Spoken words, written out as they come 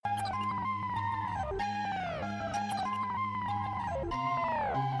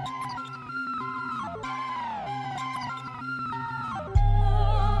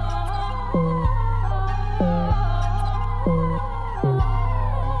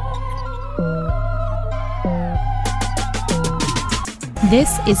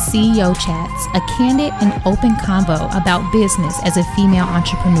This is CEO Chats, a candid and open convo about business as a female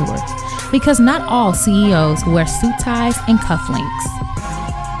entrepreneur. Because not all CEOs wear suit ties and cufflinks.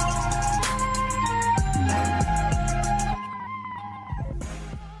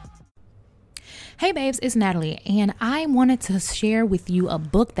 Hey babes, it's Natalie, and I wanted to share with you a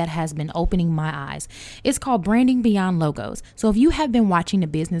book that has been opening my eyes. It's called Branding Beyond Logos. So if you have been watching the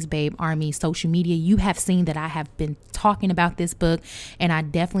Business Babe Army social media, you have seen that I have been talking about this book, and I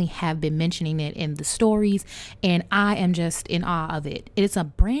definitely have been mentioning it in the stories, and I am just in awe of it. It's a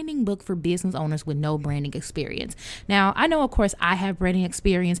branding book for business owners with no branding experience. Now, I know, of course, I have branding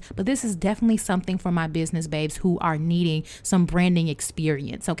experience, but this is definitely something for my business babes who are needing some branding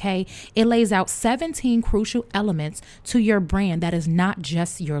experience, okay? It lays out 17 crucial elements to your brand that is not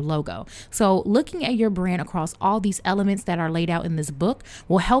just your logo. So looking at your brand across all these elements that are laid out in this book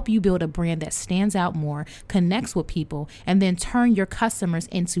will help you build a brand that stands out more, connects with people, and then turn your customers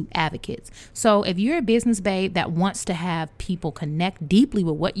into advocates. So if you're a business babe that wants to have people connect deeply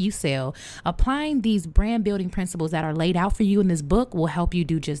with what you sell, applying these brand building principles that are laid out for you in this book will help you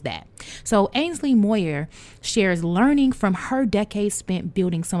do just that. So Ainsley Moyer shares learning from her decades spent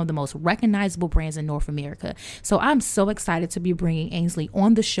building some of the most recognizable brands in North America. So I'm so excited to be bringing Ainsley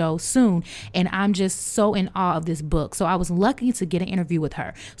on the show soon, and I'm just so in awe of this book. So I was lucky to get an interview with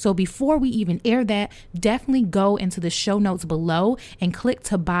her. So before we even air that, definitely go into the show notes below and click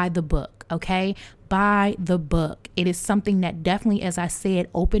to buy the book, okay? Buy the book. It is something that definitely, as I said,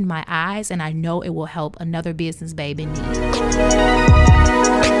 opened my eyes, and I know it will help another business babe in need.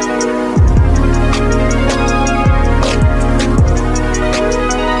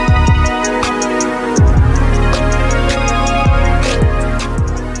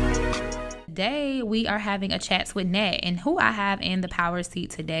 Today, we are having a chats with Nat, and who I have in the power seat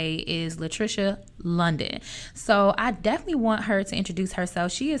today is Latricia London. So I definitely want her to introduce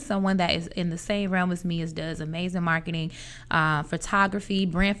herself. She is someone that is in the same realm as me, as does amazing marketing, photography,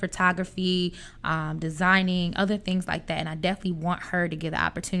 brand photography, designing, other things like that. And I definitely want her to get the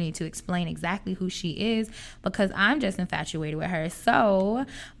opportunity to explain exactly who she is, because I'm just infatuated with her. So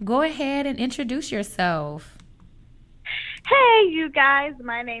go ahead and introduce yourself. Hey, you guys.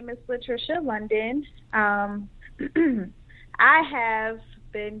 My name is Latricia London. I have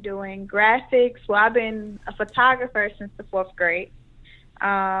been doing graphics. Well, I've been a photographer since the 4th grade.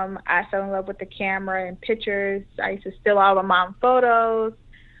 I fell in love with the camera and pictures. I used to steal all of my mom photos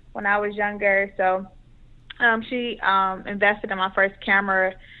when I was younger. So she invested in my first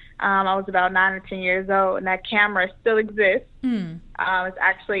camera. I was about 9 or 10 years old, and that camera still exists. It's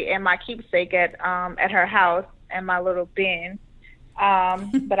actually in my keepsake at her house in my little bin.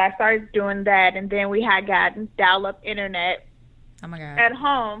 But I started doing that, and then we had gotten dial-up internet at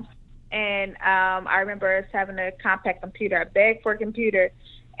home. And I remember us having a compact computer. I begged for a computer,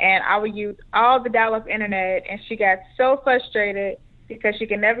 and I would use all the dial-up internet, and she got so frustrated because she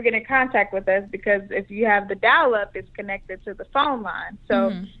could never get in contact with us, because if you have the dial-up, it's connected to the phone line.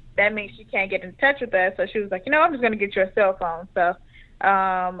 So that means she can't get in touch with us. So she was like, I'm just going to get you a cell phone. So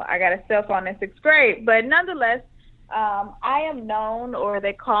I got a cell phone in 6th grade. But nonetheless, I am known, or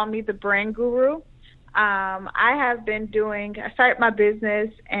they call me the brand guru. I started my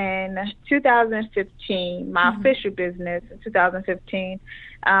business in 2015, my official business in 2015.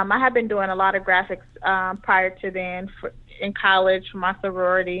 I have been doing a lot of graphics prior to then in college for my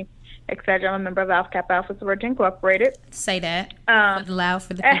sorority, etc. I'm a member of Alpha Kappa Alpha Sorority Incorporated. Say that loud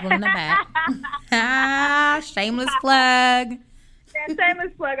for the people in the back. Shameless plug. Yeah,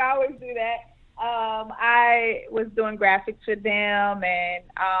 shameless plug. I always do that. I was doing graphics for them, and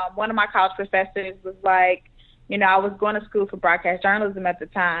one of my college professors was like, I was going to school for broadcast journalism at the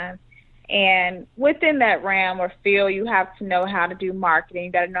time, and within that realm or field, you have to know how to do marketing,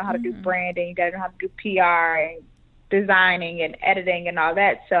 you got to know how to do branding, you got to know how to do PR and designing and editing and all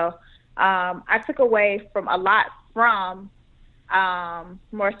that. So I took away from a lot from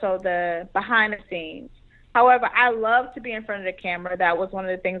more so the behind the scenes. However, I love to be in front of the camera. That was one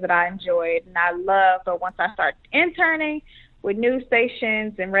of the things that I enjoyed, and I love. But once I started interning with news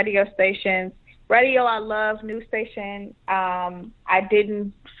stations and radio stations, radio I love, news station I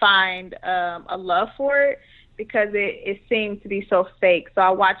didn't find a love for it, because it seemed to be so fake. So I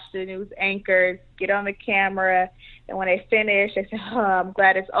watched the news anchors get on the camera, and when they finished, they said, I'm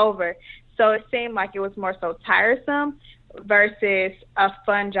glad it's over. So it seemed like it was more so tiresome versus a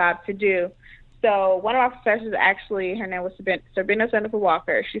fun job to do. So one of my professors, actually, her name was Sabina Jennifer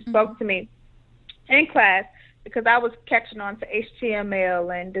Walker. She spoke to me in class because I was catching on to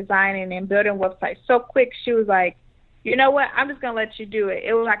HTML and designing and building websites so quick. She was like, you know what, I'm just going to let you do it.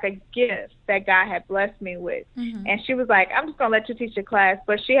 It was like a gift that God had blessed me with. And she was like, I'm just going to let you teach a class.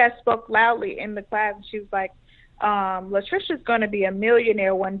 But she had spoke loudly in the class, and she was like, Latricia's going to be a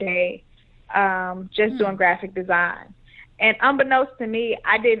millionaire one day, just doing graphic design. And unbeknownst to me,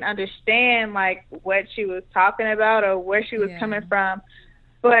 I didn't understand like what she was talking about or where she was coming from.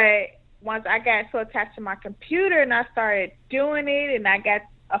 But once I got so attached to my computer and I started doing it, and I got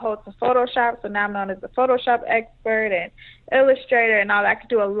a hold of Photoshop, so now I'm known as a Photoshop expert and illustrator and all that. I could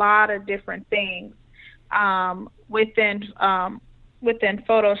do a lot of different things within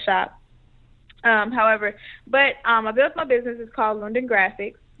Photoshop. However, but I built my business. It's called London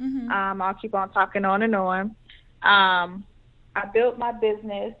Graphics. I'll keep on talking on and on. I built my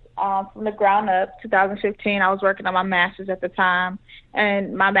business from the ground up. 2015, I was working on my master's at the time,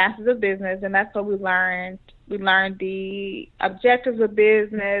 and my master's of business, and that's what we learned. We learned the objectives of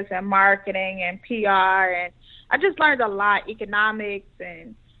business and marketing and PR, and I just learned a lot, economics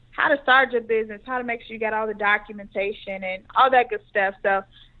and how to start your business, how to make sure you got all the documentation and all that good stuff. So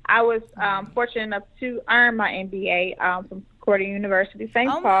I was fortunate enough to earn my MBA from Concordia University, St.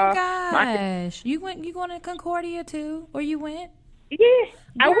 Paul. Oh my gosh! You going to Concordia too, or you went? Yeah,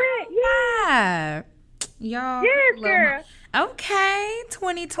 I went. Yeah, y'all. Yes, girl. Okay,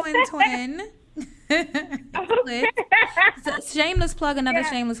 2020 twin. So, shameless plug, another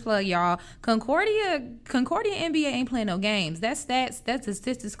shameless plug, y'all. Concordia MBA ain't playing no games. That's a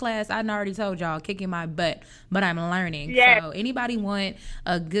statistics class. I already told y'all, kicking my butt, but I'm learning. Yes. So anybody want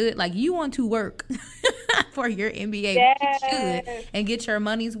a good, like, you want to work for your MBA, yes. you should, and get your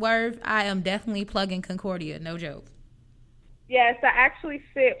money's worth. I am definitely plugging Concordia, no joke. Yes, I actually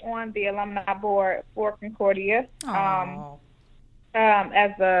sit on the alumni board for Concordia.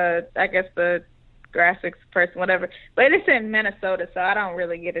 As the graphics person, whatever. But it's in Minnesota, so I don't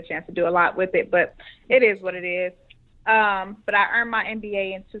really get a chance to do a lot with it, but it is what it is. But I earned my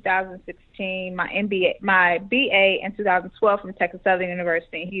MBA in 2016, my BA in 2012 from Texas Southern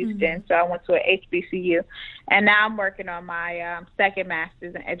University in Houston. So I went to a HBCU, and now I'm working on my second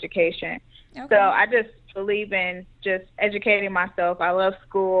master's in education. Okay. So I just believe in just educating myself. I love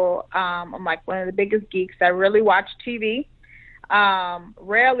school. I'm like one of the biggest geeks. I really watch TV.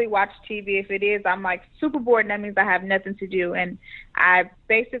 Rarely watch TV. If it is, I'm like super bored, and that means I have nothing to do. And I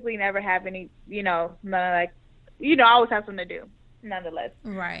basically never have any, I always have something to do, nonetheless.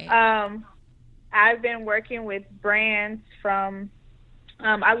 Right. I've been working with brands from,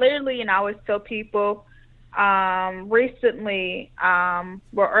 I always tell people, recently,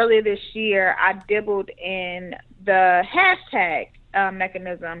 earlier this year, I dabbled in the hashtag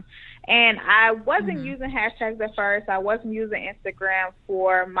mechanism. And I wasn't using hashtags at first. I wasn't using Instagram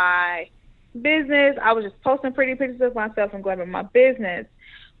for my business. I was just posting pretty pictures of myself and going about my business.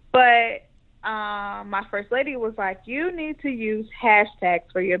 But my first lady was like, you need to use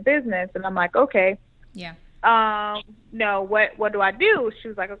hashtags for your business. And I'm like, okay. Yeah. No, what do I do? She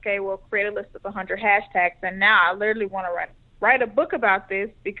was like, okay, well, create a list of 100 hashtags. And now I literally want to write a book about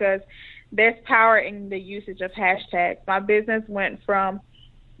this because there's power in the usage of hashtags. My business went from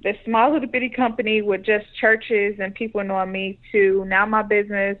this small little bitty company with just churches and people knowing me to now my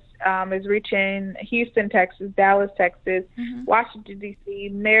business is reaching Houston, Texas, Dallas, Texas, Washington, D.C.,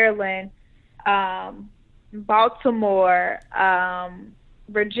 Maryland, Baltimore,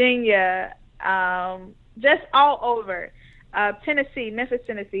 Virginia, just all over, Tennessee, Memphis,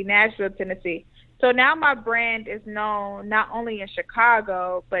 Tennessee, Nashville, Tennessee. So now my brand is known not only in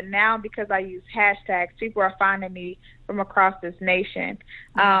Chicago, but now because I use hashtags, people are finding me from across this nation.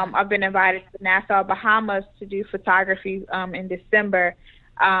 I've been invited to Nassau, Bahamas to do photography in December.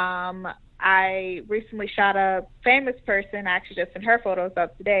 I recently shot a famous person. I actually just sent her photos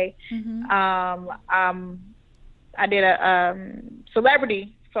up today. I did a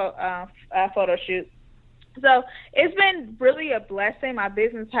celebrity photo shoot. So it's been really a blessing. My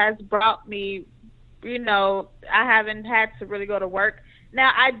business has brought me, I haven't had to really go to work.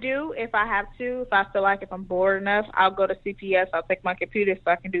 Now, I do if I have to. If I feel like if I'm bored enough, I'll go to CPS. I'll take my computer so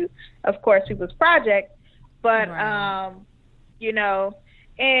I can do, of course, people's projects. But, right.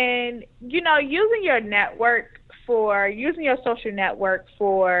 Using your social network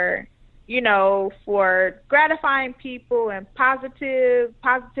for, for gratifying people and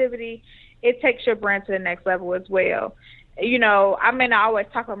positivity, it takes your brand to the next level as well. I may not always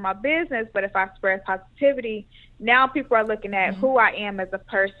talk about my business, but if I spread positivity, now people are looking at who I am as a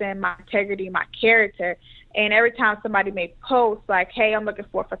person, my integrity, my character. And every time somebody may post like, hey, I'm looking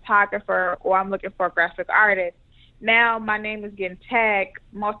for a photographer or I'm looking for a graphic artist, now my name is getting tagged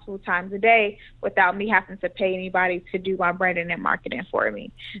multiple times a day without me having to pay anybody to do my branding and marketing for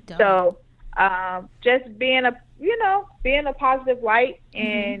me. So just being a positive light,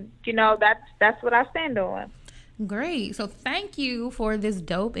 and that's what I stand on. Great. So thank you for this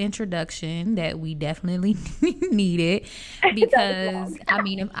dope introduction that we definitely needed, because I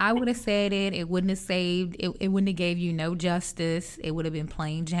mean, if I would have said it, it wouldn't have saved it, it wouldn't have gave you no justice. It would have been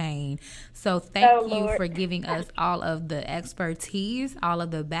plain Jane. So thank you for giving us all of the expertise, all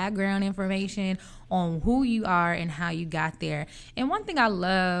of the background information on who you are and how you got there. And one thing I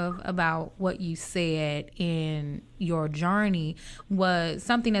love about what you said in your journey was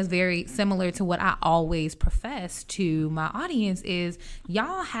something that's very similar to what I always profess to my audience is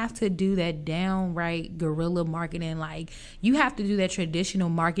y'all have to do that downright guerrilla marketing. Like, you have to do that traditional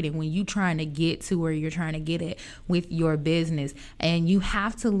marketing when you trying to get to where you're trying to get it with your business. And you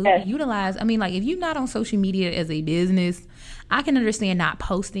have to utilize, I mean, like, if you're not on social media as a business, I can understand not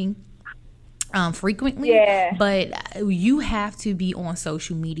posting frequently, but you have to be on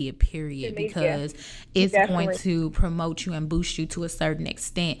social media, period, because it's going to promote you and boost you to a certain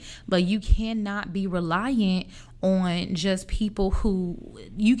extent. But you cannot be reliant on just people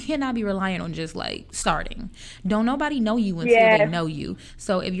you cannot be reliant on just like starting. Don't nobody know you until they know you.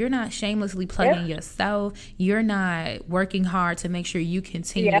 So if you're not shamelessly plugging yourself, you're not working hard to make sure you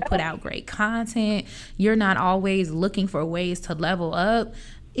continue to put out great content, you're not always looking for ways to level up,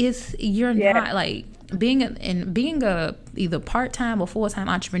 you're not like being a either part-time or full-time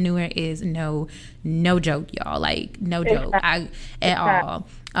entrepreneur is no joke, y'all. Like, no joke at all.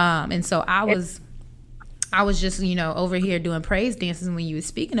 And so I was just, over here doing praise dances when you were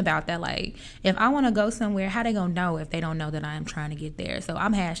speaking about that. Like, if I want to go somewhere, how they gonna know if they don't know that I'm trying to get there? So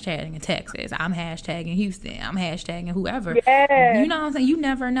I'm hashtagging in Texas, I'm hashtagging Houston, I'm hashtagging whoever. You know what I'm saying? You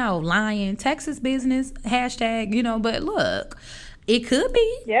never know. Lion, Texas business, hashtag, but look, it could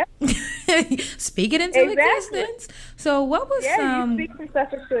be. Yeah. Speak it into existence. So what was you speak some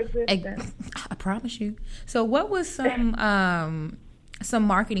stuff into existence. I promise you. So what was some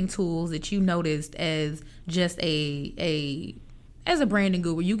marketing tools that you noticed as just as a branding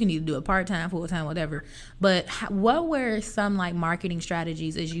guru? You can either do it part-time, full-time, whatever. But what were some like marketing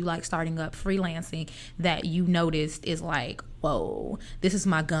strategies as you like starting up freelancing that you noticed is like, whoa, this is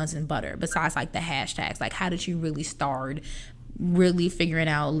my guns and butter, besides like the hashtags? Like, how did you really start really figuring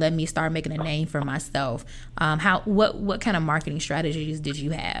out, let me start making a name for myself? What kind of marketing strategies did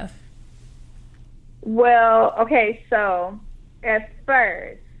you have? Well, okay, so at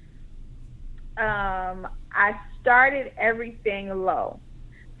first, I started everything low.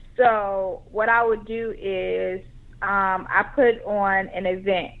 So what I would do is I put on an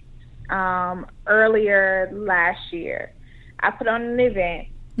event earlier last year. I put on an event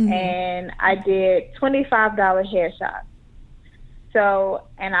and I did $25 headshots. So,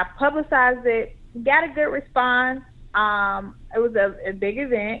 and I publicized it, got a good response. It was a big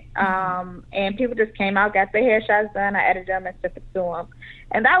event, and people just came out, got their headshots done. I edited them and sent it to them.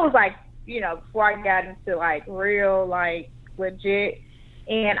 And that was like, before I got into like real, like legit.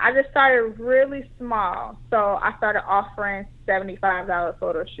 And I just started really small. So I started offering $75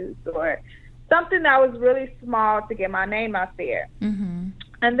 photo shoots or something that was really small to get my name out there. And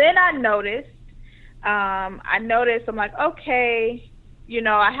then I noticed, I'm like, okay,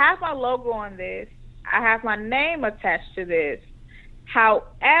 I have my logo on this. I have my name attached to this.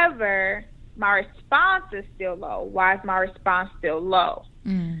 However, my response is still low. Why is my response still low?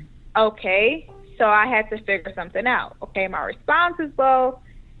 Okay, so I had to figure something out. Okay, my response is low.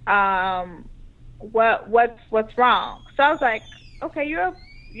 What's wrong? So I was like, okay, you're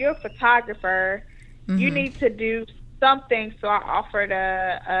a photographer. You need to do something. So I offered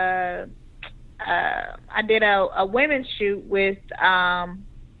I did a women's shoot with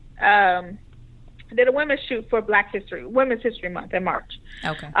did a women's shoot for Women's History Month in March.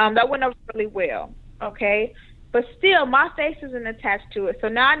 Okay. That went over really well. Okay. But still, my face isn't attached to it. So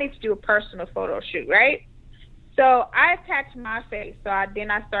now I need to do a personal photo shoot, right? So I attached my face. So I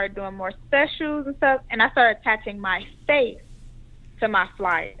started doing more specials and stuff, and I started attaching my face to my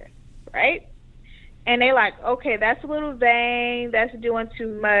flyer, right? And they like, okay, that's a little vain. That's doing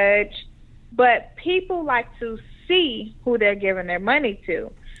too much. But people like to see who they're giving their money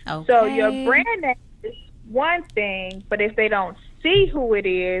to. Okay. So your brand name is one thing, but if they don't see who it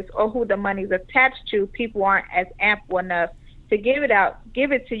is or who the money's attached to, people aren't as ample enough to give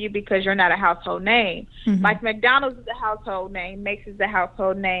it to you because you're not a household name. Like McDonald's is a household name, Macy's is a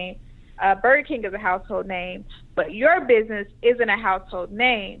household name, Burger King is a household name, but your business isn't a household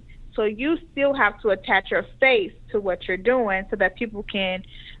name. So you still have to attach your face to what you're doing so that people can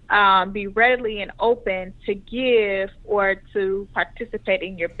be readily and open to give or to participate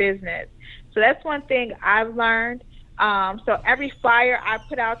in your business. So that's one thing I've learned. So every flyer I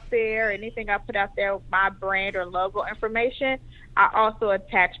put out there, anything I put out there with my brand or logo information, I also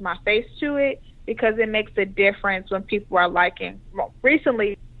attach my face to it because it makes a difference when people are liking. Well,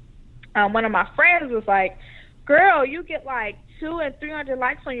 recently, one of my friends was like, girl, you get like 200 and 300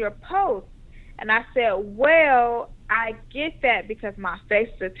 likes on your posts. And I said, well, I get that because my face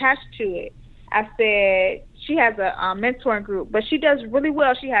is attached to it. I said, she has a mentoring group, but she does really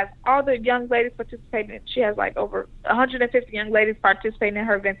well. She has all the young ladies participating. She has like over 150 young ladies participating in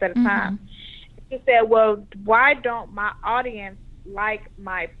her events at a time. She said, well, why don't my audience like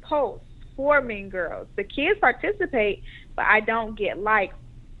my posts for Mean Girls? The kids participate, but I don't get likes.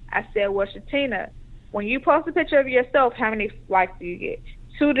 I said, well, Shatina, when you post a picture of yourself, how many likes do you get?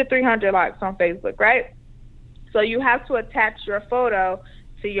 200 to 300 likes on Facebook, right? So you have to attach your photo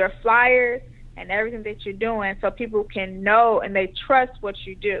to your flyers and everything that you're doing so people can know and they trust what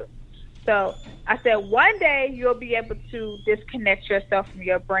you do. So I said, one day you'll be able to disconnect yourself from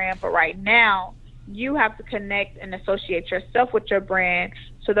your brand, but right now you have to connect and associate yourself with your brand.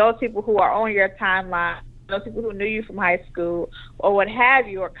 So those people who are on your timeline, those people who knew you from high school or what have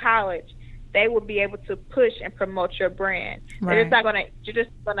you, or college, they will be able to push and promote your brand. Right. They're just not gonna, you're just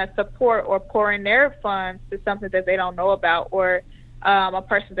gonna support or pour in their funds to something that they don't know about or a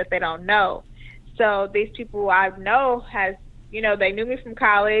person that they don't know. So these people I know has, you know, they knew me from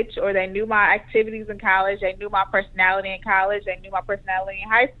college, or they knew my activities in college, they knew my personality in college, they knew my personality in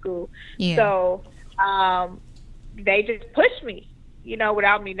high school. Yeah. So they just pushed me, you know,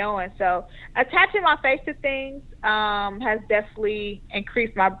 without me knowing. So attaching my face to things has definitely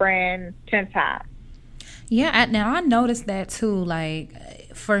increased my brand 10 times. Yeah, now I noticed that too.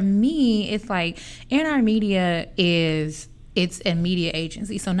 Like, for me, it's like NR Media it's a media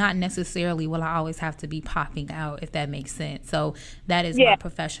agency, so not necessarily will I always have to be popping out, if that makes sense. So that is my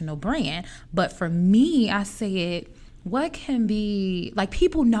professional brand. But for me, I said, what can be, like,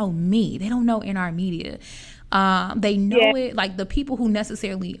 people know me. They don't know NR Media. They know it, like the people who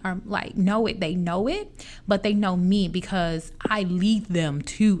necessarily are like know it, they know it, but they know me because I lead them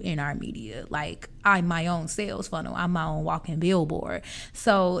to NR Media. Like, I'm my own sales funnel. I'm my own walking billboard.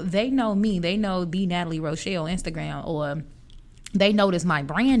 So they know me. They know the Natalie Rochelle Instagram, or they notice my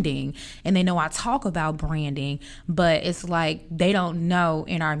branding and they know I talk about branding, but it's like they don't know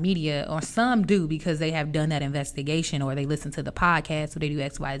NR Media, or some do because they have done that investigation or they listen to the podcast or they do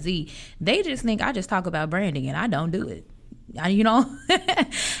XYZ. They just think I just talk about branding and I don't do it. You know,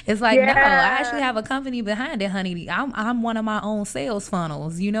 it's like, no, I actually have a company behind it, honey. I'm one of my own sales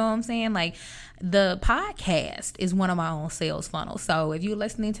funnels. You know what I'm saying? Like, the podcast is one of my own sales funnels. So if you're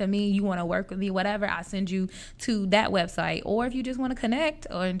listening to me, you want to work with me, whatever, I send you to that website. Or if you just want to connect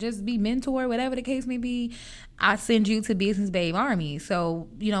or just be mentored, whatever the case may be, I send you to Business Babe Army. So,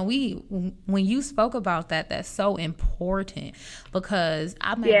 you know, when you spoke about that, that's so important, because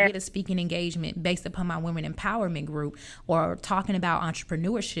I might get a speaking engagement based upon my women empowerment group or talking about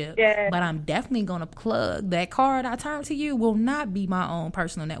entrepreneurship, but I'm definitely going to plug that card I turn to you will not be my own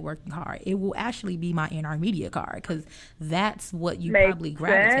personal networking card. It will actually be my NR Media card, because that's what you probably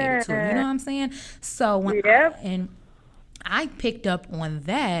gravitated to. You know what I'm saying? So when I picked up on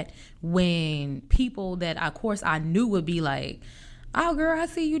that when people that, of course, I knew would be like, oh, girl, I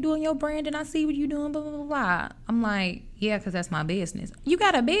see you doing your brand and I see what you doing, blah, blah, blah, blah. I'm like, yeah, because that's my business. You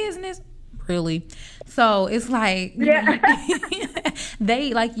got a business? Really? So it's like,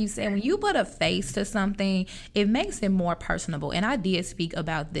 they, like you said, when you put a face to something, it makes it more personable. And I did speak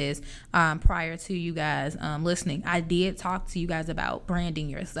about this prior to you guys listening. I did talk to you guys about branding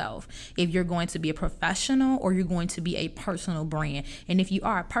yourself. If you're going to be a professional or you're going to be a personal brand. And if you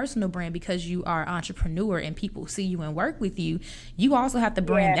are a personal brand because you are an entrepreneur and people see you and work with you, you also have to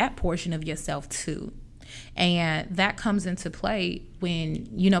brand that portion of yourself too. And that comes into play when,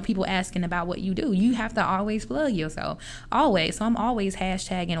 you know, people asking about what you do. You have to always plug yourself. Always. So I'm always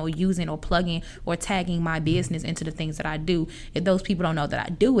hashtagging or using or plugging or tagging my business into the things that I do. If those people don't know that I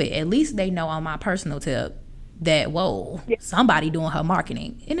do it, at least they know on my personal tip that, whoa, somebody doing her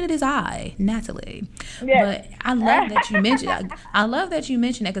marketing. And it is I, Natalie. But I love that you mentioned I love that you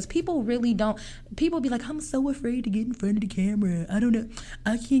mentioned that, because people really don't, people be like, I'm so afraid to get in front of the camera. I don't know.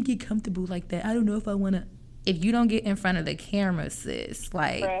 I can't get comfortable like that. I don't know if I want to. If you don't get in front of the camera, sis,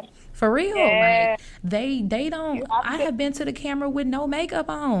 like, for real, like, they don't. I have been to the camera with no makeup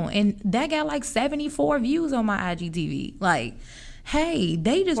on, and that got like 74 views on my IGTV. Like, hey,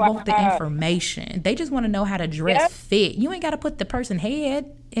 they just want the information. They just want to know how to dress fit. You ain't got to put the person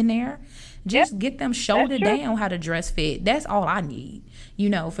head in there. Just get them shoulder down how to dress fit. That's all I need,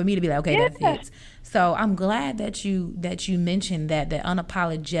 for me to be like, okay, that fits. So I'm glad that you mentioned that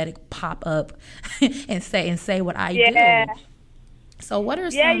unapologetic pop up and say what I do. So what are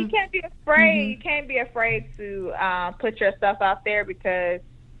some? Yeah, you can't be afraid. You can't be afraid to put yourself out there, because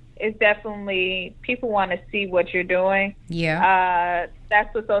it's definitely, people want to see what you're doing. Yeah.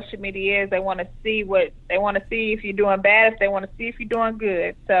 That's what social media is. They want to see if you're doing bad, if they want to see if you're doing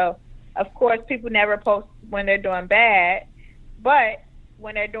good. So, of course, people never post when they're doing bad, but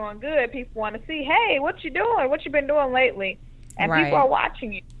when they're doing good, people want to see, hey, what you doing? What you been doing lately? And people are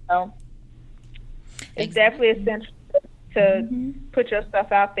watching you. So it's definitely essential to put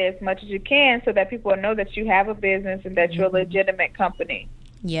yourself out there as much as you can, so that people know that you have a business and that you're a legitimate company.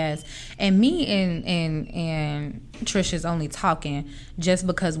 Yes, and me and Trisha's only talking just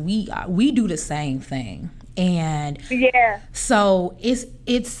because we do the same thing, and so it's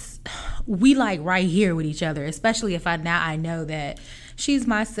we like right here with each other, especially if I know that she's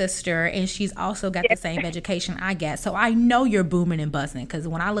my sister and she's also got the same education I got. So I know you're booming and buzzing, because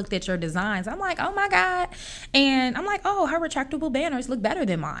when I looked at your designs, I'm like, oh my God. And I'm like, oh, her retractable banners look better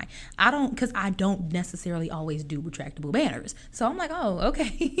than mine. Because I don't necessarily always do retractable banners. So I'm like, oh,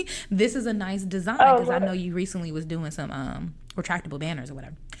 okay. This is a nice design, because I know you recently was doing some retractable banners or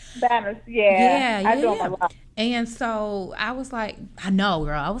whatever. Banners, I do them a lot. And so I was like, I know,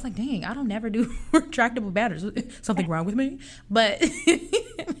 girl. I was like, dang, I don't never do retractable banners. Something wrong with me? But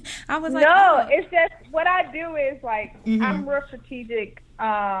I was like, no, it's just what I do is like, I'm real strategic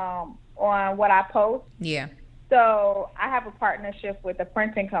on what I post. Yeah. So I have a partnership with a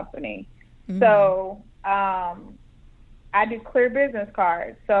printing company. So I do clear business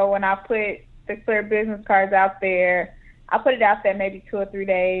cards. So when I put the clear business cards out there, I put it out there maybe 2 or 3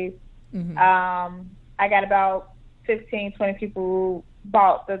 days. I got about 15, 20 people who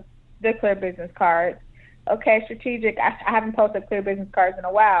bought the clear business cards. Okay, strategic. I haven't posted clear business cards in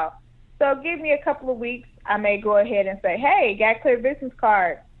a while. So give me a couple of weeks. I may go ahead and say, hey, got clear business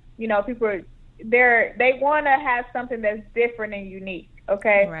cards. People they want to have something that's different and unique.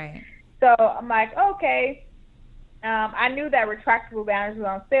 Okay. Right. So I'm like, okay. I knew that retractable banners was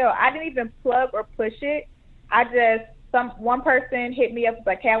on sale. I didn't even plug or push it. One person hit me up, was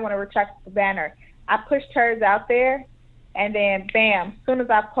like, hey, I want a retractable banner. I pushed hers out there, and then bam, as soon as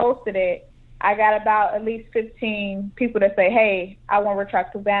I posted it, I got about at least 15 people that say, hey, I want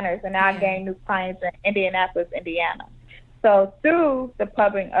retractable banners, and now I gained new clients in Indianapolis, Indiana. So through the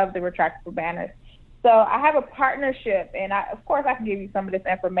publishing of the retractable banners. So I have a partnership, and of course I can give you some of this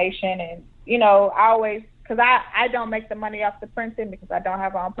information, and I always, because I don't make the money off the printing, because I don't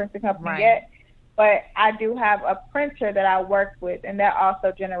have my own printing company yet. But I do have a printer that I work with, and that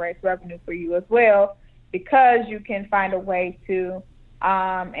also generates revenue for you as well, because you can find a way to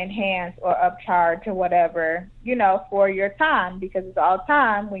enhance or upcharge or whatever, for your time, because it's all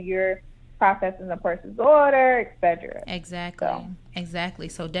time when you're processing the person's order, etc. Exactly.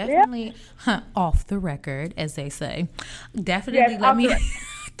 So definitely off the record, as they say. Definitely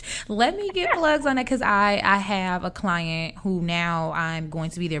let me get plugs on it, because I have a client who now I'm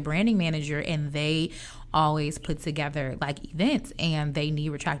going to be their branding manager, and they always put together like events, and they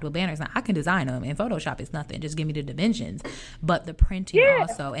need retractable banners. Now I can design them, and Photoshop is nothing. Just give me the dimensions, but the printing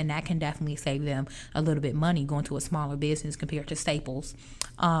also, and that can definitely save them a little bit money going to a smaller business compared to Staples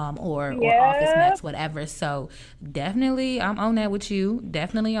or Office Max, whatever. So definitely I'm on that with you.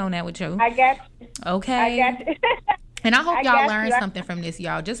 Definitely on that with you. I got you. Okay. I got you. And I hope y'all learned something from this,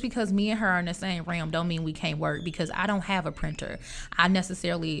 y'all. Just because me and her are in the same realm don't mean we can't work, because I don't have a printer.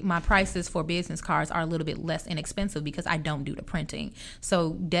 My prices for business cards are a little bit less inexpensive because I don't do the printing.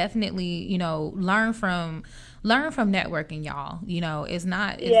 So definitely, learn from networking, y'all. It's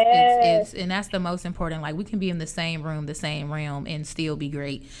and that's the most important. Like, we can be in the same room, the same realm, and still be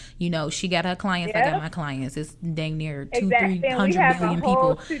great. She got her clients, I got my clients. It's dang near 200-300 billion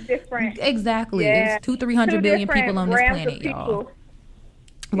people. Exactly. It's 200-300 billion people on this planet, y'all.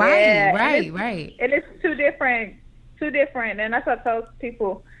 Right. And it's two different, and that's what I tell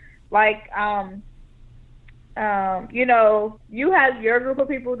people. Like, you have your group of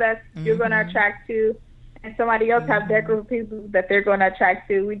people that you're going to attract to, and somebody else has their group of people that they're going to attract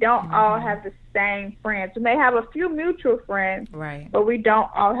to. We don't all have the same friends. We may have a few mutual friends, right? but we don't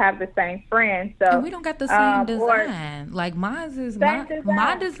all have the same friends. So and we don't got the same design. Like mine is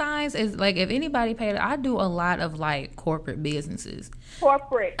my designs is like, if anybody paid, I do a lot of like corporate businesses.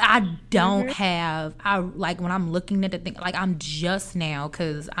 Corporate. I don't have, I like when I'm looking at the thing, like I'm just now,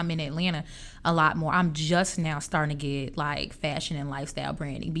 because I'm in Atlanta a lot more, I'm just now starting to get like fashion and lifestyle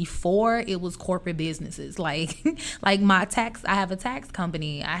branding. Before it was corporate businesses, like like my tax, I have a tax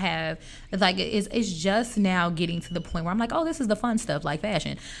company, I have like, it's just now getting to the point where I'm like, oh, this is the fun stuff like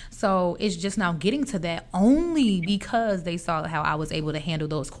fashion. So it's just now getting to that, only because they saw how I was able to handle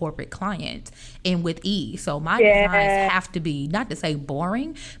those corporate clients and with ease. So my designs have to be, not to say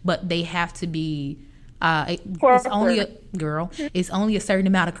boring, but they have to be it's only a certain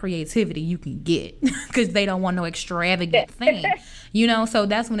amount of creativity you can get, because they don't want no extravagant thing, you know. So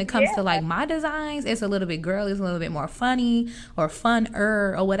that's when it comes to like my designs, it's a little bit girly, it's a little bit more funny or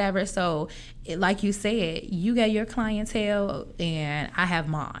funner or whatever. So like you said, you got your clientele and I have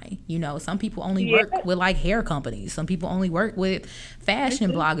mine, you know. Some people only work with like hair companies, some people only work with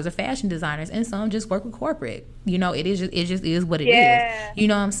fashion bloggers or fashion designers, and some just work with corporate, you know. It just is what it is, you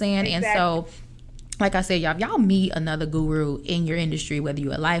know what I'm saying? Exactly. And so like I said, y'all meet another guru in your industry, whether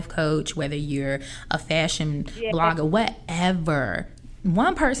you're a life coach, whether you're a fashion blogger, whatever.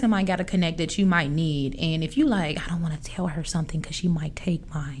 One person might got a connect that you might need, and if you like, I don't want to tell her something because she might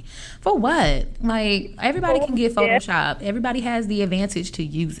take mine. For what? Like, everybody can get Photoshop. Everybody has the advantage to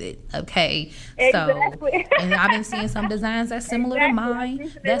use it. Okay, exactly. So and I've been seeing some designs that's similar to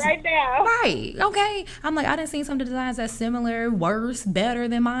mine. That's right now. Right. Okay. I'm like, I done seen some designs that's similar, worse, better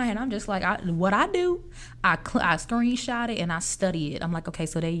than mine. And I'm just like, what I do, I screenshot it and I study it. I'm like, okay,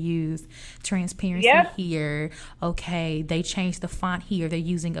 so they use transparency here. Okay, they changed the font here. They're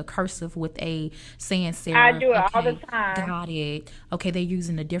using a cursive with a sans serif. I do it all the time. Got it. Okay, they're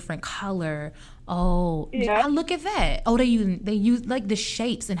using a different color. Oh, I look at that. Oh, they use like the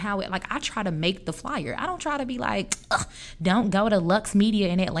shapes and how it, like, I try to make the flyer. I don't try to be like, don't go to Lux Media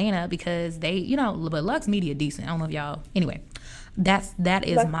in Atlanta because they, you know, but Lux Media decent. I don't know if y'all, anyway. That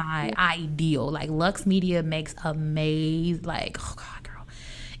is my ideal. Like, Lux Media makes amazing, like, oh God, girl,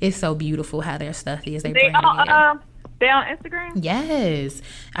 it's so beautiful how their stuff is. They on Instagram? Yes,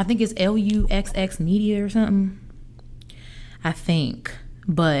 I think it's LUXX Media or something, I think.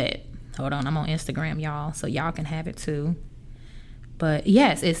 But hold on, I'm on Instagram, y'all, so y'all can have it too. But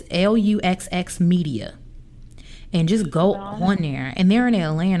yes, it's LUXX Media. And just go on there. And they're in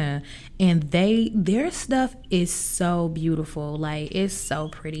Atlanta, and their stuff is so beautiful. Like, it's so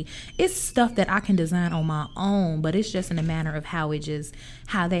pretty. It's stuff that I can design on my own, but it's just in a manner of how they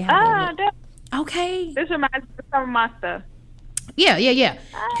have it. Okay. This reminds me of some of my stuff. Yeah.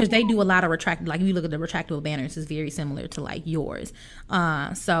 Because they do a lot of retractable. Like, if you look at the retractable banners, it's very similar to like yours.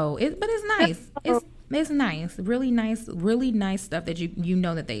 But it's nice. It's nice, really nice stuff that you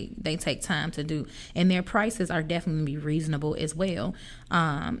know that they take time to do, and their prices are definitely reasonable as well.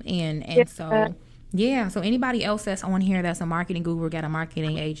 So anybody else that's on here that's a marketing guru, got a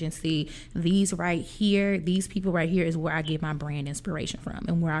marketing agency, these people right here is where I get my brand inspiration from,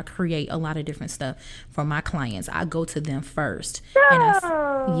 and where I create a lot of different stuff for my clients. I go to them first.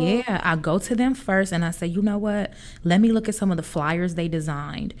 I go to them first and I say, you know what? Let me look at some of the flyers they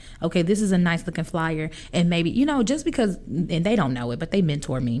designed. Okay, this is a nice looking flyer, and maybe, you know, just because, and they don't know it, but they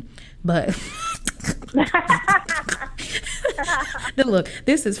mentor me. But look,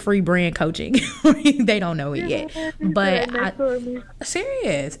 this is free brand coaching. They don't know it yet, but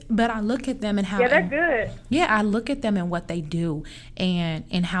serious. But I look at them and how they're good. Yeah, I look at them and what they do,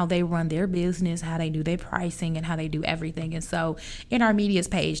 and how they run their business, how they do their pricing, and how they do everything. And so, in our media's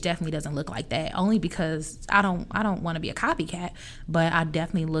page definitely doesn't look like that. Only because I don't want to be a copycat, but I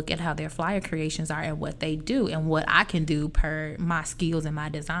definitely look at how their flyer creations are and what they do and what I can do per my skills and my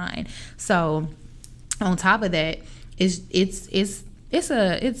design. So, on top of that, it's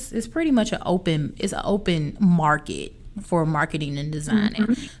pretty much an open market for marketing and designing.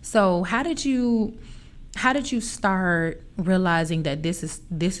 Mm-hmm. So how did you start realizing that this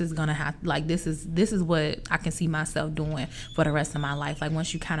is gonna have, like, this is what I can see myself doing for the rest of my life? Like,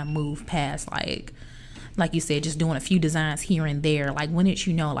 once you kind of move past like you said, just doing a few designs here and there, like, when did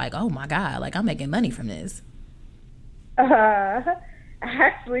you know, like, oh my God, like, I'm making money from this?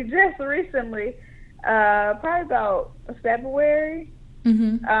 Actually, just recently, probably about February.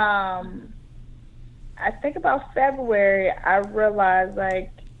 Mm-hmm. I think about February, I realized, like,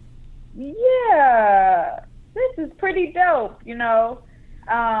 yeah, this is pretty dope, you know.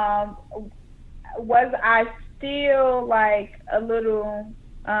 Was I still, like, a little,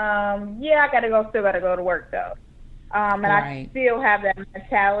 I still gotta go to work, though. And right. I still have that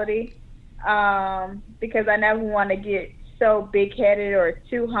mentality. because I never want to get so big-headed or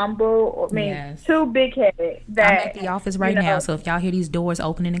too humble, or too big-headed. That I'm at the office right now, so if y'all hear these doors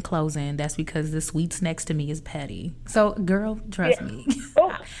opening and closing, that's because the suites next to me is petty. So, girl, trust me,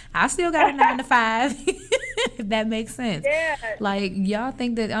 I still got a 9 to 5. If that makes sense. Yeah. Like, y'all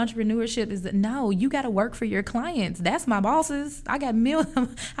think that entrepreneurship is no, you got to work for your clients. That's my bosses. I got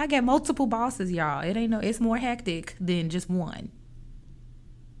multiple bosses, y'all. It's more hectic than just one.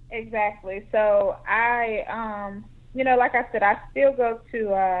 Exactly. So I like I said, I still go to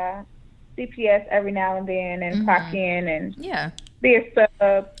CPS every now and then and clock in and be a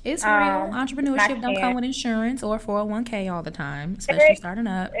sub. It's real. Entrepreneurship don't come with insurance or 401k all the time, especially starting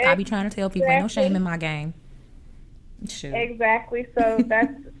up. I be trying to tell people ain't no shame in my game. Shoot. Exactly. So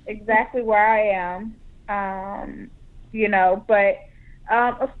that's exactly where I am. But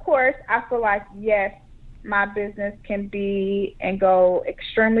of course, I feel like, yes, my business can be and go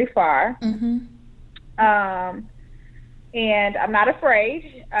extremely far. And I'm not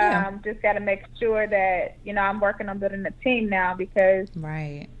afraid. Just got to make sure that, I'm working on building a team now because,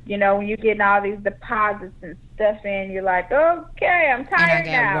 when you're getting all these deposits and stuff in, you're like, okay, I'm tired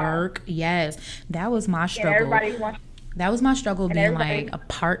now. And I got work. Yes. That was my struggle. That was my struggle being like a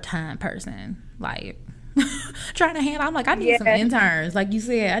part-time person. Like, trying to handle, I'm like, I need some interns. Like you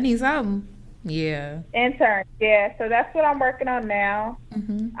said, I need something. Yeah. Interns. Yeah. So that's what I'm working on now.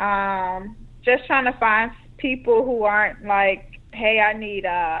 Just trying to find people who aren't like, hey, I need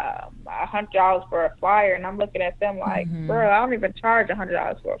 $100 for a flyer, and I'm looking at them like, girl, I don't even charge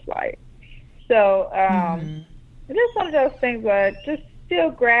 $100 for a flyer. So it's just one of those things where just still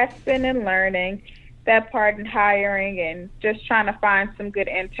grasping and learning that part in hiring and just trying to find some good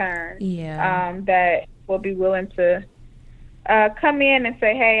interns that will be willing to come in and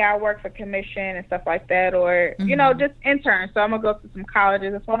say, hey, I work for commission and stuff like that, or just interns. So I'm gonna go to some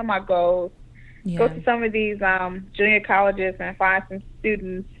colleges. It's one of my goals. Go to some of these junior colleges and find some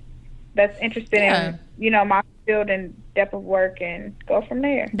students that's interested in, my field and depth of work and go from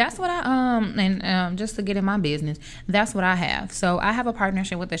there. That's what just to get in my business, that's what I have. So I have a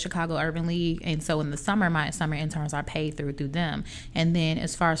partnership with the Chicago Urban League, and so in the summer, my summer interns are paid through them. And then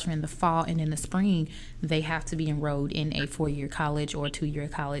as far as for in the fall and in the spring, they have to be enrolled in a 4-year college or 2-year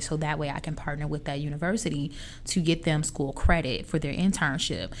college, so that way I can partner with that university to get them school credit for their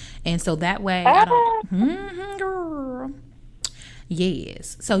internship. And so that way I don't girl.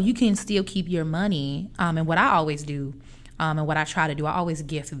 Yes. So you can still keep your money. And what I always do, and what I try to do, I always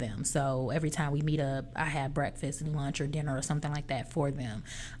gift them. So every time we meet up, I have breakfast and lunch or dinner or something like that for them.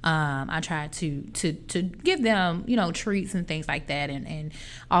 I try to give them, treats and things like that, and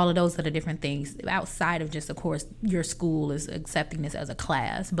all of those other different things outside of just, of course, your school is accepting this as a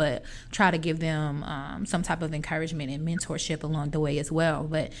class, but try to give them some type of encouragement and mentorship along the way as well.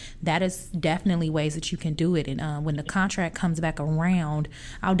 But that is definitely ways that you can do it. And when the contract comes back around,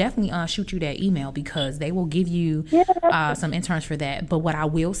 I'll definitely shoot you that email, because they will give you some interns for that. But what I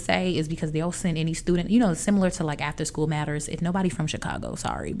will say is, because they'll send any student, similar to like After School Matters, if nobody from Chicago,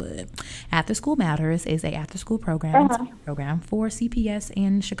 sorry, but After School Matters is a after school program for CPS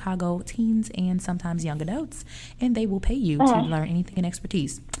and Chicago teens and sometimes young adults, and they will pay you to learn anything in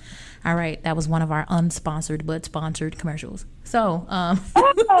expertise. All right, that was one of our unsponsored but sponsored commercials. So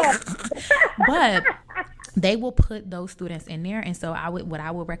but they will put those students in there. And so what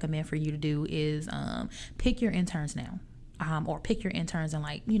I would recommend for you to do is pick your interns now. Or pick your interns and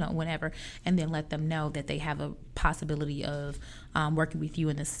whenever, and then let them know that they have a possibility of working with you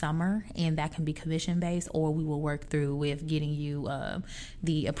in the summer, and that can be commission based, or we will work through with getting you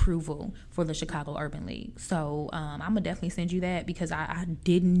the approval for the Chicago Urban League. So I'm gonna definitely send you that, because I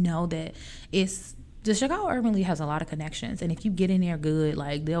didn't know that the Chicago Urban League has a lot of connections, and if you get in there good,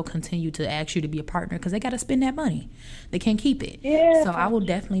 like, they'll continue to ask you to be a partner, because they got to spend that money. They can't keep it. Yeah. So I will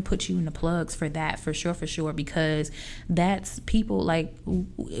definitely put you in the plugs for that, for sure, because that's people, like,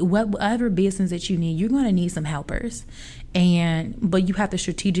 whatever business that you need, you're going to need some helpers. But you have to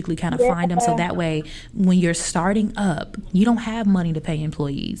strategically kind of find them, so that way when you're starting up, you don't have money to pay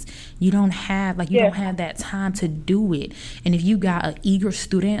employees. You don't have don't have that time to do it. And if you got an eager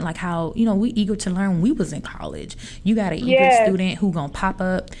student, like how we eager to learn when we was in college, you got an eager student who gonna pop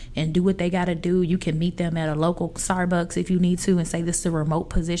up and do what they gotta do. You can meet them at a local Starbucks if you need to, and say this is a remote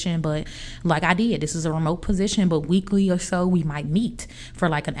position, but like I did, this is a remote position, but weekly or so we might meet for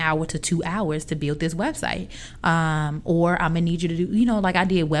like an hour to 2 hours to build this website, or or I'm gonna need you to do, like I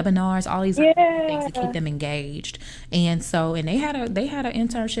did webinars, all these things to keep them engaged. And so, and they had an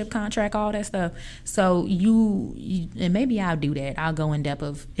internship contract, all that stuff. So you and maybe I'll do that. I'll go in depth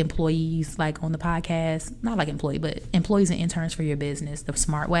of employees, like on the podcast, not like but employees and interns for your business the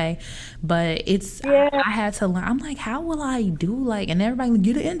smart way. But it's, I had to learn. I'm like, how will I do, like, and everybody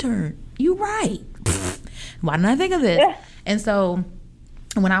get an intern. You right. Why didn't I think of this? Yeah. And so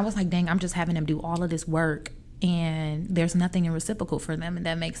when I was like, dang, I'm just having them do all of this work and there's nothing in reciprocal for them, and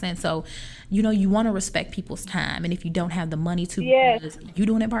that makes sense. So, you want to respect people's time. And if you don't have the money to, because you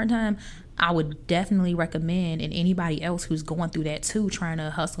doing it part-time, I would definitely recommend, and anybody else who's going through that too, trying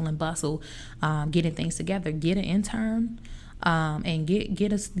to hustle and bustle, getting things together, get an intern, and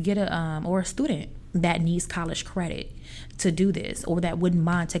get a or a student that needs college credit to do this, or that wouldn't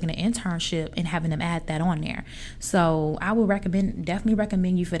mind taking an internship and having them add that on there. So I would definitely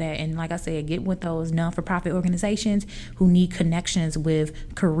recommend you for that. And like I said, get with those non-for-profit organizations who need connections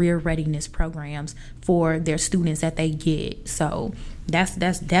with career readiness programs for their students that they get. So that's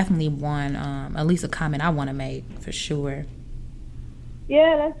definitely one, at least a comment I want to make for sure.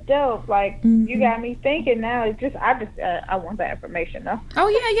 Yeah, that's dope. Like, you got me thinking now. I want that information, though. Oh,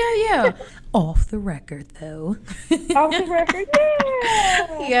 yeah. Off the record, though. Off the record,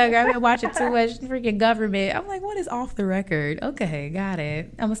 yeah. Yeah, I've been watching too much freaking government. I'm like, what is off the record? Okay, got it.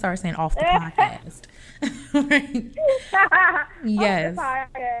 I'm going to start saying off the podcast. Yes.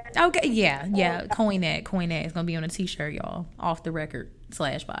 Okay, yeah. Coin that. It's going to be on a t-shirt, y'all. Off the record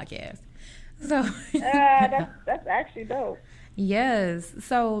 /podcast. So that's actually dope. Yes.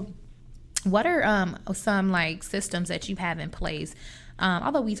 So what are some like systems that you have in place?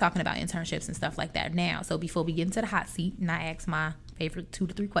 Although we talking about internships and stuff like that now. So before we get into the hot seat and I ask my favorite 2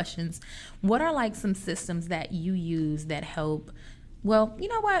 to 3 questions, what are like some systems that you use that help? Well, you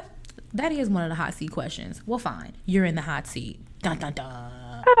know what? That is one of the hot seat questions. Well, fine. You're in the hot seat. Dun, dun,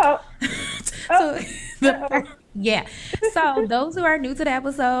 dun. Yeah. So those who are new to the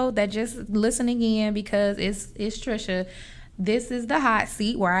episode that just listening in because it's Trisha, this is the hot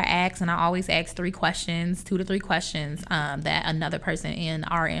seat where I ask, and I always ask 2 to 3 questions that another person in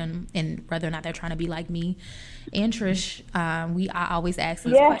whether or not they're trying to be like me and Trish, I always ask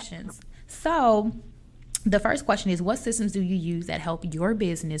these questions. So the first question is, what systems do you use that help your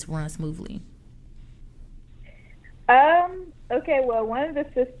business run smoothly? Okay, well, one of the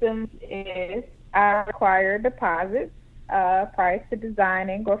systems is I require deposits prior to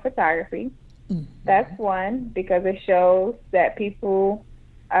designing or photography. That's one, because it shows that people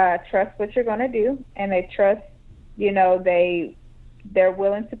trust what you're going to do, and they trust, they're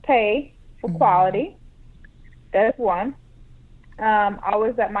willing to pay for quality. That's one.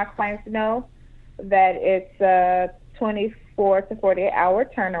 Always let my clients know that it's a 24 to 48 hour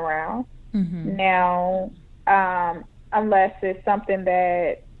turnaround. Now, unless it's something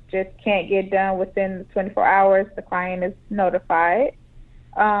that just can't get done within the 24 hours, the client is notified.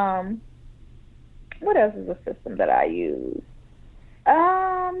 What else is a system that I use?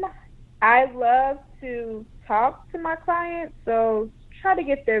 I love to talk to my clients, so try to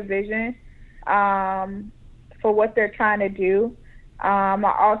get their vision for what they're trying to do. I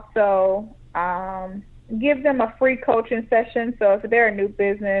also give them a free coaching session. So if they're a new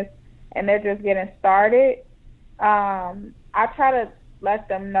business and they're just getting started, I try to let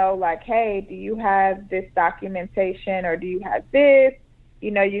them know, like, hey, do you have this documentation, or do you have this?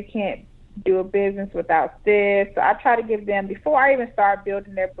 You can't do a business without this. So I try to give them, before I even start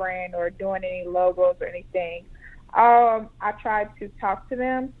building their brand or doing any logos or anything, I try to talk to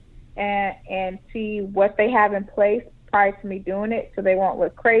them and see what they have in place prior to me doing it, so they won't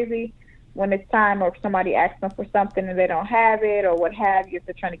look crazy when it's time, or if somebody asks them for something and they don't have it, or what have you, if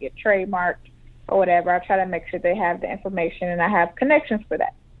they're trying to get trademarked or whatever. I try to make sure they have the information, and I have connections for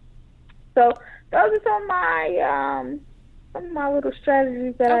that. So those are some of my little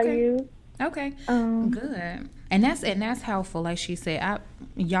strategies that I use. Okay. Good. And that's helpful. Like she said,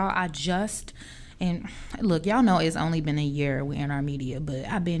 and look, y'all know it's only been a year in our media, but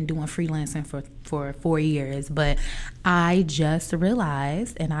I've been doing freelancing for 4 years. But I just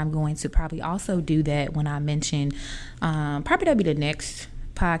realized, and I'm going to probably also do that when I mention, probably that'll be the next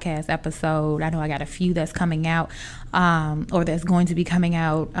podcast episode. I know I got a few that's coming out, or that's going to be coming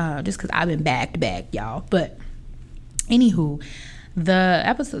out, just because I've been back to back, y'all. But anywho, the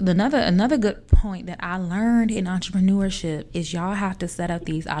episode, another good point that I learned in entrepreneurship is y'all have to set up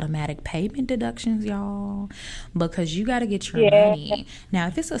these automatic payment deductions, y'all, because you got to get your money. Now,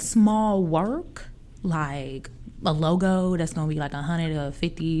 if it's a small work, like a logo that's gonna be like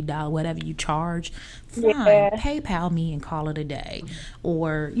 $150, whatever you charge, fine. Yeah. PayPal me and call it a day,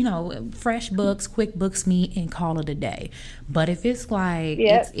 or FreshBooks, QuickBooks me and call it a day. But if it's like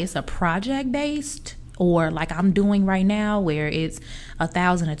it's a project based, or like I'm doing right now, where it's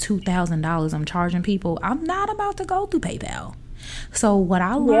 $1,000 or $2,000 I'm charging people, I'm not about to go through PayPal. So what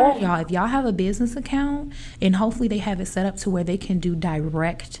I learned, y'all, if y'all have a business account, and hopefully they have it set up to where they can do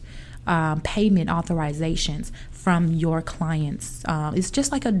direct payment authorizations from your clients. It's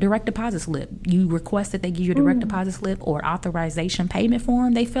just like a direct deposit slip. You request that they give you a direct deposit slip or authorization payment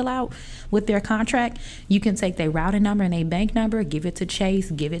form they fill out with their contract. You can take their routing number and their bank number, give it to Chase,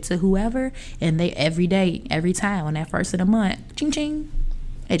 give it to whoever, and they every day, every time on that first of the month, ching ching,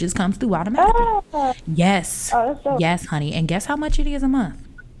 it just comes through automatically. Yes. Yes, honey. And guess how much it is a month?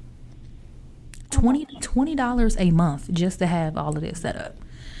 $20 a month just to have all of this set up.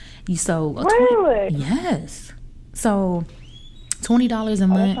 Really? Yes. So $20 a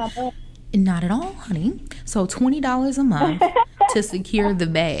month. Not at all, honey. So $20 a month to secure the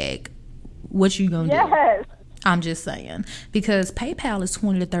bag. What you gonna do? I'm just saying, because PayPal is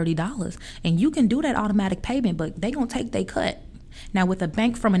 $20 to $30, and you can do that automatic payment, but they gonna take their cut. Now with a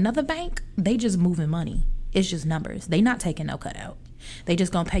bank from another bank, they just moving money. It's just numbers. They not taking no cut out. They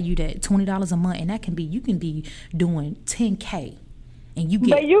just gonna pay you that $20 a month, and that can be, you can be doing $10K, and you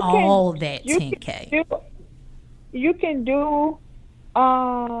get all that $10K. You can do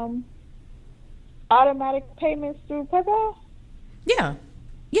automatic payments through PayPal? Yeah.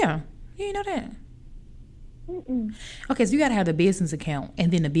 You know that? Mm-mm. Okay, so you gotta have the business account,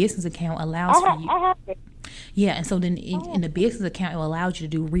 and then the business account allows for you. I have it. Yeah, and so then in the business account, it allows you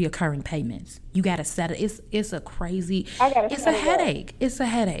to do reoccurring payments. You gotta set it. It's a crazy. It's a headache. It's a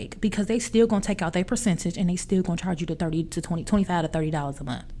headache because they still gonna take out their percentage, and they still gonna charge you to $25 to $30 a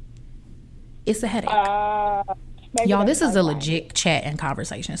month. It's a headache. Y'all, this is a legit chat and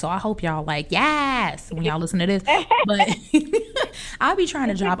conversation, so I hope y'all like yes when y'all listen to this. But I'll be trying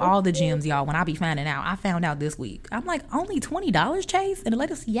to drop all the gems, y'all, when I be finding out. I found out this week. I'm like, only $20, Chase? And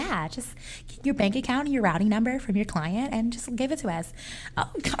let us, just get your bank account and your routing number from your client and just give it to us. Oh,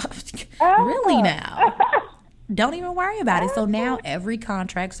 gosh. Really now? Don't even worry about it. So now every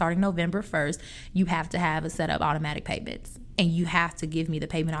contract starting November 1st, you have to have a set up automatic payments. And you have to give me the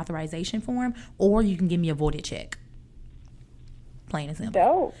payment authorization form, or you can give me a voided check. Plain and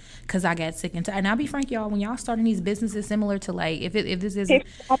simple. Because I got sick and tired. And I'll be frank, y'all, when y'all starting these businesses similar to like, if this is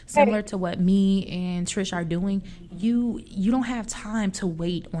similar to what me and Trish are doing, you don't have time to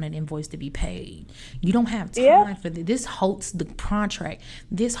wait on an invoice to be paid. You don't have time for this. Holds the contract.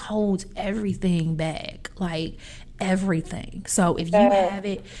 This holds everything back. Like everything. So if you have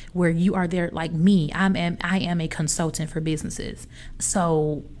it where you are there, like me, I am a consultant for businesses.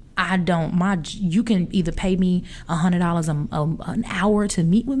 So you can either pay me $100 an hour to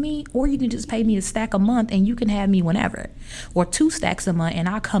meet with me, or you can just pay me a stack a month and you can have me whenever, or 2 stacks a month and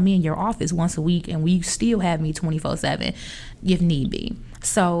I'll come in your office once a week and we still have me 24/7 if need be.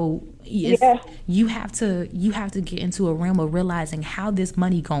 So you have to get into a realm of realizing how this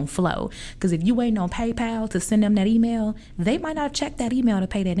money gonna flow, because if you waiting on PayPal to send them that email, they might not check that email to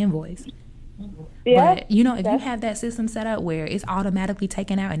pay that invoice. But if you have that system set up where it's automatically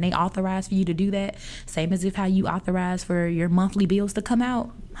taken out and they authorize for you to do that, same as if how you authorize for your monthly bills to come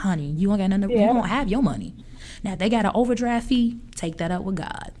out, honey, you don't got nothing. You don't have your money. Now if they got an overdraft fee, take that up with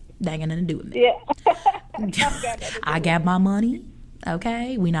God. That ain't got nothing to do with me. I got my money.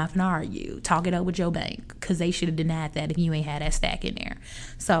 Okay, we not gonna argue. Talk it up with your bank, because they should have denied that if you ain't had that stack in there.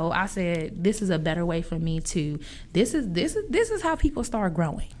 So I said, this is a better way for me to. This is how people start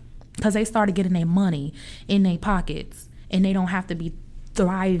growing, because they started getting their money in their pockets, and they don't have to be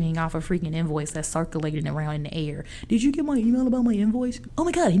thriving off a freaking invoice that's circulating around in the air. Did you get my email about my invoice? Oh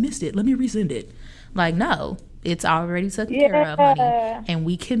my God, he missed it. Let me resend it. Like, no, it's already taken care of, honey, and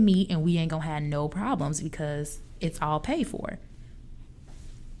we can meet, and we ain't gonna have no problems because it's all paid for.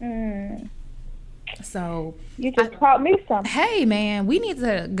 So you just taught me something. Hey man, we need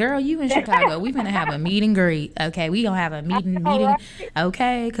to, girl, you in Chicago, we gonna have a meet and greet. Okay, we gonna have a meeting.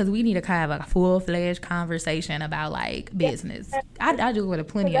 Okay, because we need to have a full-fledged conversation about like business. I do it with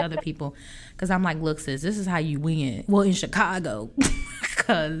plenty of other people, because I'm like, look sis, this is how you win. Well, in Chicago,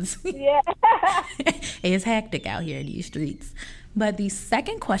 because it's hectic out here in these streets. But the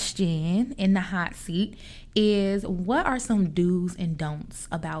second question in the hot seat is, what are some do's and don'ts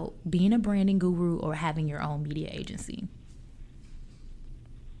about being a branding guru or having your own media agency?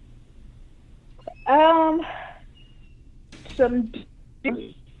 Some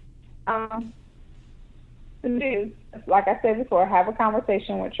do's. Like I said before, have a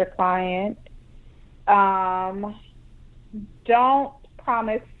conversation with your client. Um, don't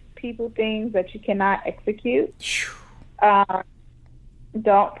promise people things that you cannot execute. Um,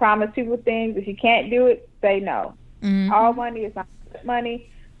 don't promise people things. If you can't do it, say no. Mm-hmm. All money is not good money.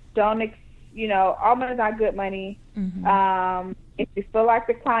 All money is not good money. Mm-hmm. If you feel like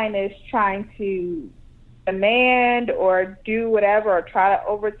the client is trying to demand or do whatever or try to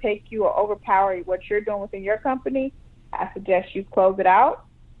overtake you or overpower what you're doing within your company, I suggest you close it out,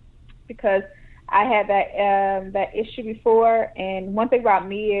 because I had that issue before. And one thing about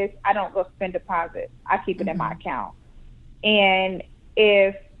me is I don't go spend deposits. I keep it in my account. And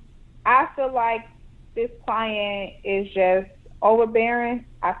if I feel like this client is just overbearing,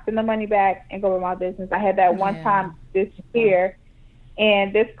 I send the money back and go with my business. I had that one time this year,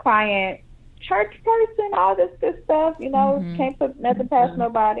 and this client, church person, all this good stuff, can't put nothing past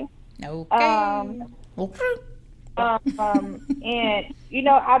nobody. Okay. And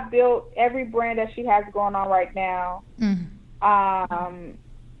I built every brand that she has going on right now.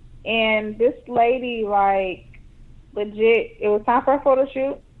 And this lady, like, legit, it was time for a photo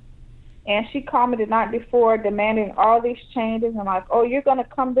shoot, and she called me the night before demanding all these changes. I'm like, oh, you're gonna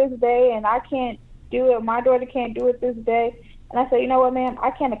come this day and I can't do it, my daughter can't do it this day. And I said, you know what, ma'am,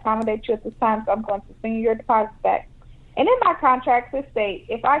 I can't accommodate you at this time, so I'm going to send you your deposit back. And in my contracts, it states,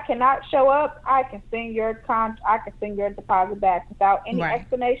 if I cannot show up, I can send your deposit back without any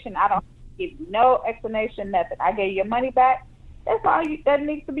explanation. I don't give you no explanation, nothing. I gave you your money back. That's all that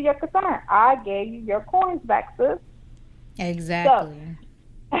needs to be your concern. I gave you your coins back, sis. Exactly.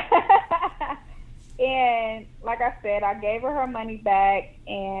 So, and like I said, I gave her money back,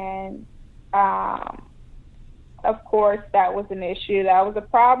 and of course, that was an issue. That was a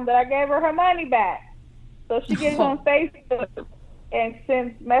problem that I gave her money back. So she gets on Facebook and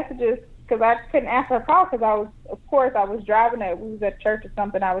sends messages, because I couldn't answer her call, because I was driving we was at church or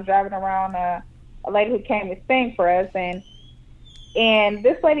something. I was driving around a lady who came to sing for us, and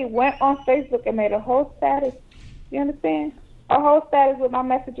this lady went on Facebook and made a whole status. You understand? A whole status with my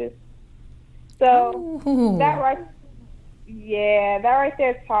messages. So that right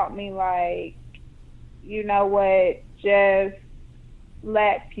there taught me, like, you know what, just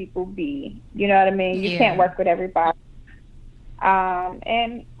let people be. You know what I mean? You can't work with everybody.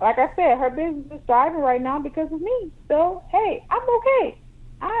 And like I said, her business is thriving right now because of me. So, hey, I'm okay.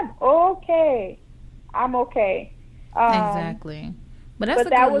 Exactly. But that's a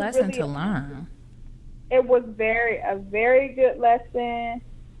good lesson to learn. It was a very good lesson.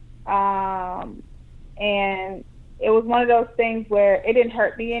 And it was one of those things where it didn't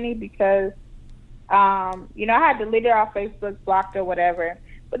hurt me any, because I had deleted her off Facebook, blocked her, whatever.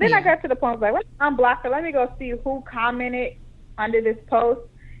 But then I got to the point where I was like, let's unblock her. Let me go see who commented under this post.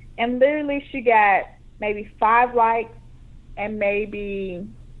 And literally she got maybe 5 likes and maybe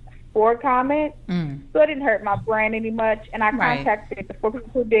 4 comments. So it didn't hurt my brand any much. And I contacted the 4 people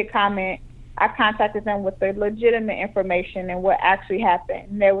who did comment. I contacted them with the legitimate information and what actually happened.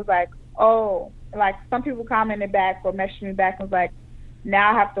 And they was like, oh, like, some people commented back or messaged me back and was like,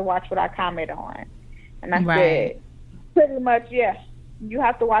 now I have to watch what I comment on. And I said, pretty much, you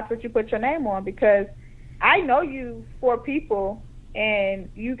have to watch what you put your name on, because I know you 4 people and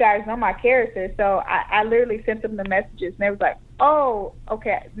you guys know my character. So I literally sent them the messages, and they was like, oh,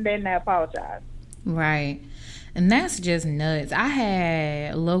 okay. And then they apologized. Right. And that's just nuts. I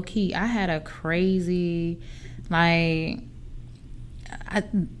had a crazy, like,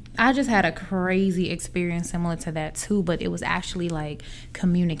 I just had a crazy experience similar to that too, but it was actually like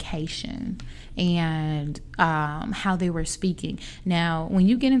communication and how they were speaking. Now, when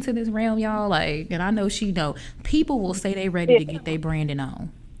you get into this realm, y'all, like, and I know people will say they ready to get their branding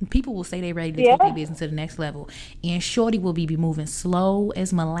on. People will say they're ready to take their business to the next level, and shorty will be moving slow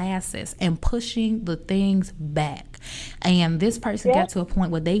as molasses and pushing the things back. And this person got to a point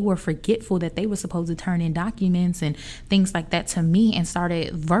where they were forgetful that they were supposed to turn in documents and things like that to me, and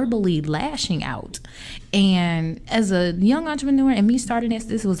started verbally lashing out. And as a young entrepreneur, and me starting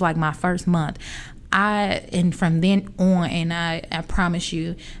this was like my first month. And from then on, and I promise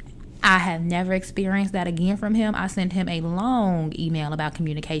you, I have never experienced that again from him. I sent him a long email about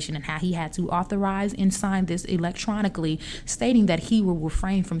communication and how he had to authorize and sign this electronically, stating that he will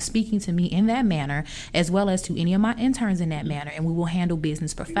refrain from speaking to me in that manner, as well as to any of my interns in that manner, and we will handle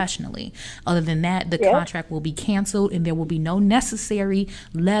business professionally. Other than that, the contract will be canceled, and there will be no necessary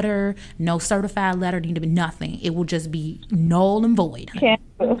letter, no certified letter, need to be nothing. It will just be null and void.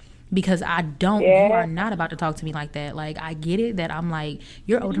 Cancel. Because you are not about to talk to me like that. Like, I get it that I'm like,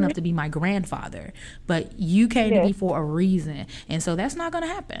 you're old enough to be my grandfather, but you came to me for a reason. And so that's not going to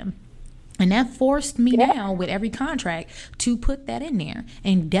happen. And that forced me now with every contract to put that in there,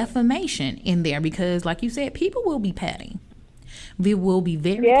 and defamation in there, because like you said, people will be petty. We will be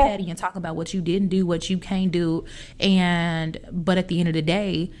very petty and talk about what you didn't do, what you can't do. But at the end of the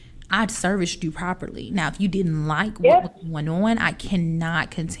day, I serviced you properly. Now, if you didn't like what was going on, I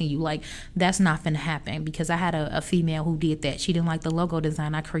cannot continue. Like, that's not going to happen, because I had a female who did that. She didn't like the logo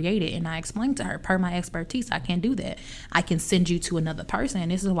design I created, and I explained to her, per my expertise, I can't do that. I can send you to another person.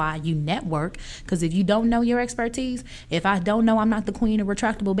 This is why you network, because if you don't know your expertise, if I don't know I'm not the queen of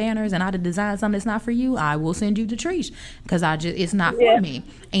retractable banners and I design something that's not for you, I will send you to Trish, because it's not for me.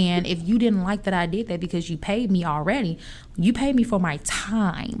 And if you didn't like that I did that because you paid me already, you paid me for my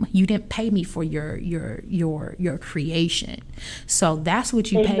time. You didn't pay me for your creation. So that's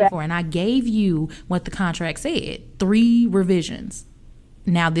what you paid for. And I gave you what the contract said, 3 revisions.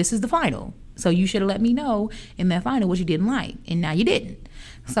 Now this is the final. So you should have let me know in that final what you didn't like. And now you didn't.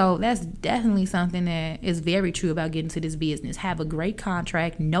 So that's definitely something that is very true about getting to this business. Have a great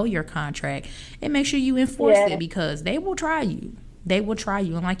contract, know your contract, and make sure you enforce it, because they will try you. They will try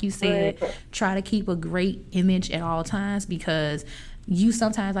you. And like you said, try to keep a great image at all times, because you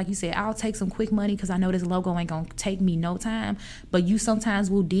sometimes, like you said, I'll take some quick money because I know this logo ain't going to take me no time. But you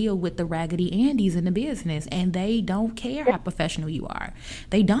sometimes will deal with the Raggedy Andes in the business, and they don't care how professional you are.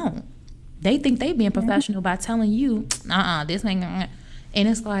 They don't. They think they being professional by telling you, this ain't gonna. And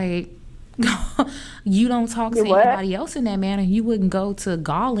it's like, you don't talk to anybody else in that manner. You wouldn't go to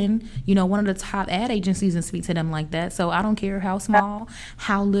Garland, one of the top ad agencies, and speak to them like that. So I don't care how small,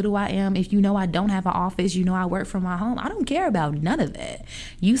 how little I am. If I don't have an office, I work from my home. I don't care about none of that.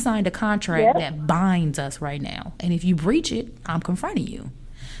 You signed a contract that binds us right now. And if you breach it, I'm confronting you.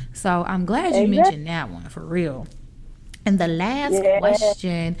 So I'm glad you mentioned that one, for real. And the last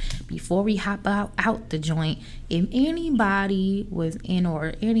question before we hop out the joint, if anybody was in,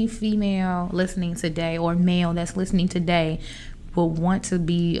 or any female listening today or male that's listening today will want to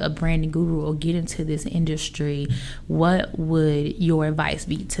be a branding guru or get into this industry, what would your advice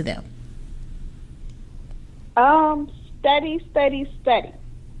be to them? Study.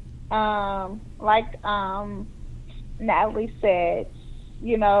 Like Natalie said,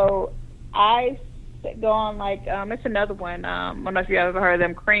 I go on it's another one. I don't know if you ever heard of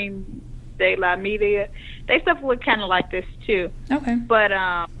them, Cream de la Media. They stuff look kind of like this too. Okay. But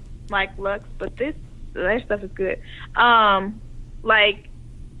like Lux, but their stuff is good. Like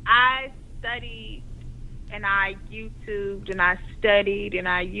I studied and I YouTubed and I studied and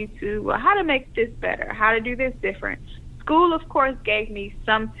I YouTube how to make this better, how to do this different. School, of course, gave me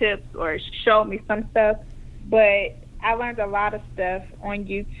some tips or showed me some stuff, but I learned a lot of stuff on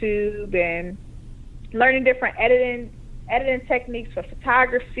YouTube and learning different editing techniques for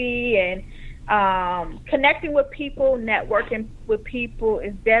photography, and connecting with people, networking with people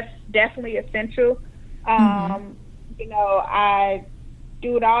is definitely essential. I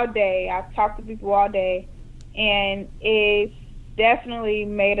do it all day. I talk to people all day, and it's definitely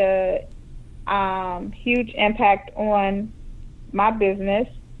made a huge impact on my business.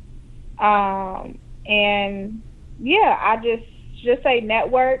 I just say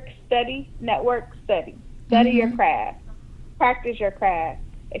network, study your craft, practice your craft.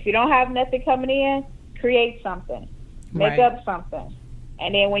 If you don't have nothing coming in, create something, make up something,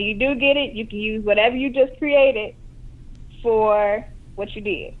 and then when you do get it, you can use whatever you just created for what you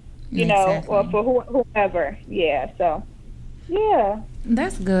did, or for whoever.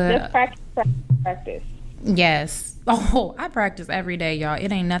 That's good. Just practice. Yes. Oh, I practice every day, y'all.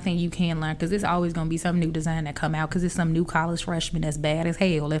 It ain't nothing you can't learn, because it's always going to be some new design that come out, because it's some new college freshman that's bad as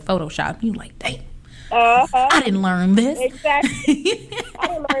hell at Photoshop. You like, damn, I didn't learn this. Exactly. I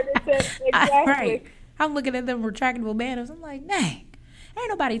didn't learn this. Exactly. Right. I'm looking at them retractable banners. I'm like, dang. Ain't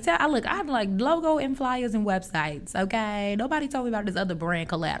nobody I like logo and flyers and websites, okay? Nobody told me about this other brand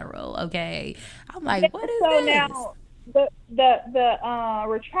Collateral, okay? I'm like, what is this? So now, the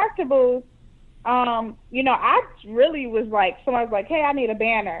retractables, I really was like, somebody's like, hey, I need a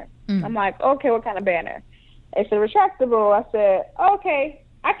banner. I'm like, okay, what kind of banner? It's a retractable. I said, okay,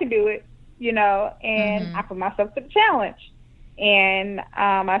 I can do it, and I put myself to the challenge. And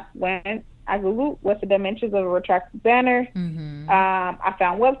I Googled what's the dimensions of a retractable banner. I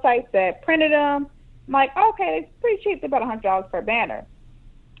found websites that printed them. I'm like, okay, it's pretty cheap. They're about $100 per banner.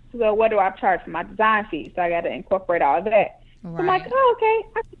 So what do I charge for my design fee? So I got to incorporate all of that. Right. So I'm like, oh, okay,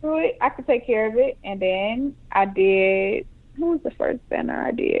 I can do it. I can take care of it. And then I did, who was the first banner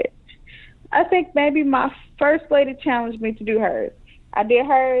I did? I think maybe my first lady challenged me to do hers. I did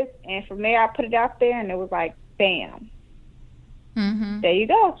hers, and from there I put it out there, and it was like, bam. There you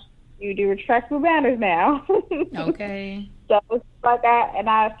go. you do retractable banners now. Okay. So it's like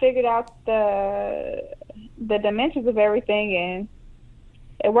I figured out the dimensions of everything, and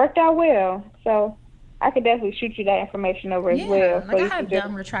it worked out well. So I could definitely shoot you that information over as well. Like I have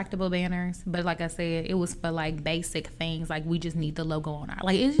done retractable banners, but like I said, it was for like basic things. Like we just need the logo on our.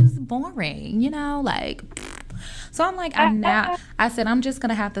 Like it's just boring, like. So I'm like, I said I'm just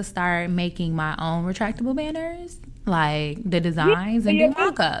gonna have to start making my own retractable banners, like the designs, and do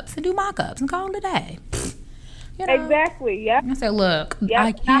mock-ups and call it a day. Exactly. Yeah. I said, look,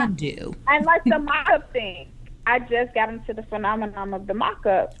 I can do. And like the mock-up thing, I just got into the phenomenon of the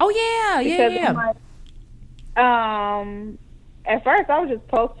mock-up. Oh yeah. I'm like, at first I was just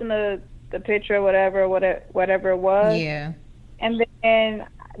posting the picture, whatever it was. Yeah. And then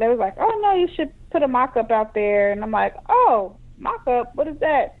they was like, oh no, you should put a mock-up out there. And I'm like, oh, mock-up, what is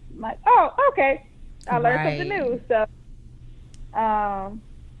that? I'm like, oh, okay. I learned something new. So,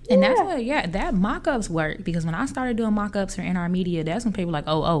 and that's what, that mock-ups work, because when I started doing mock-ups for NR Media, that's when people were like,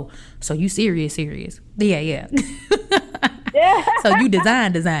 oh, so you serious. Yeah. Yeah. So you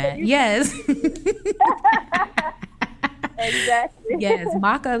design. Yes. Exactly. Yes,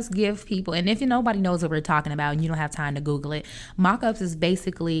 mock-ups give people, and if nobody knows what we're talking about and you don't have time to Google it, mock-ups is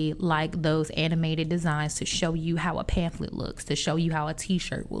basically like those animated designs to show you how a pamphlet looks, to show you how a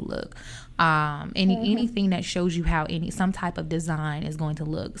t-shirt will look. Anything that shows you how some type of design is going to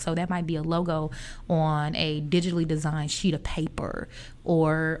look. So that might be a logo on a digitally designed sheet of paper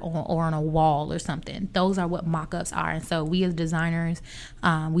or on a wall or something. Those are what mock-ups are. And so we as designers,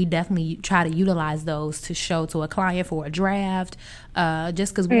 we definitely try to utilize those to show to a client for a draft,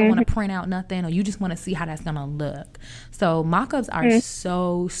 just because we don't want to print out nothing, or you just want to see how that's going to look. So mock-ups are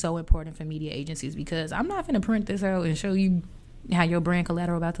so important for media agencies, because I'm not going to print this out and show you how your brand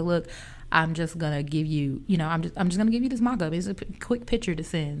collateral about to look. I'm just gonna give you, I'm just gonna give you this mock-up. It's a quick picture to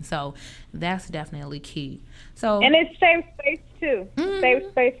send, so that's definitely key. So, and it saves space too. Saves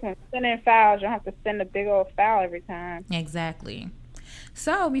space when sending files. You don't have to send a big old file every time. Exactly.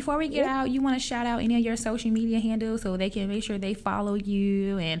 So before we get out, you want to shout out any of your social media handles so they can make sure they follow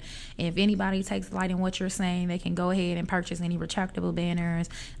you, and if anybody takes light in what you're saying, they can go ahead and purchase any retractable banners,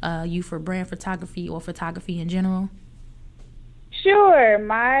 you for brand photography or photography in general. Sure.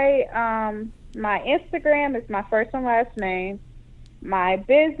 My Instagram is my first and last name. My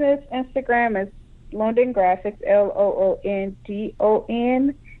business Instagram is Loondon Graphics,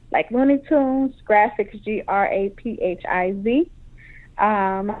 LOONDON, like Looney Tunes, Graphics, GRAPHIZ.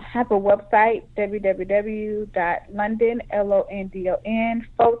 I have a website, www.london, LONDON,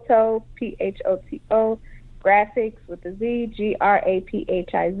 photo, PHOTO, graphics with a Z,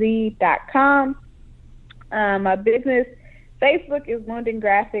 GRAPHIZ.com. My business Facebook is Loondon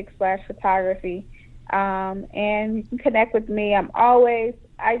Graphics /photography. And you can connect with me.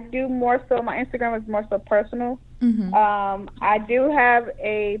 I do more so, my Instagram is more so personal. I do have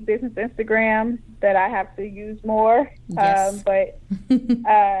a business Instagram that I have to use more. Yes. But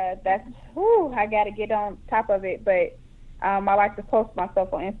that's, I got to get on top of it. But I like to post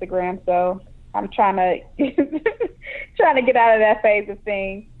myself on Instagram, so I'm trying to get out of that phase of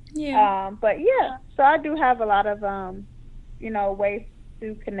things. Yeah. But yeah, so I do have a lot of ways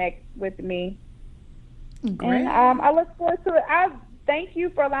to connect with me. Great. And I look forward to it. I thank you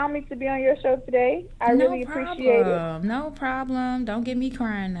for allowing me to be on your show today. I really appreciate it. No problem. Don't get me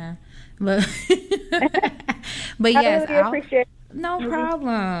crying now. But but I yes, really appreciate it. No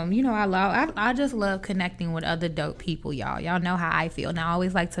problem. I just love connecting with other dope people, y'all. Y'all know how I feel. And I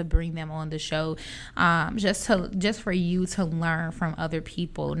always like to bring them on the show, just for you to learn from other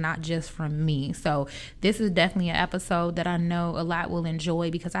people, not just from me. So this is definitely an episode that I know a lot will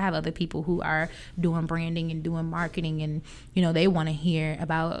enjoy, because I have other people who are doing branding and doing marketing, and they want to hear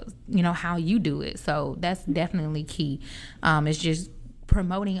about how you do it. So that's definitely key. It's just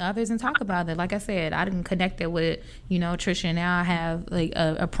promoting others and talk about it. Like I said, I didn't connect it with Trisha, and now I have like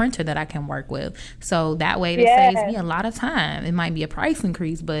a printer that I can work with, so that way it saves me a lot of time. It might be a price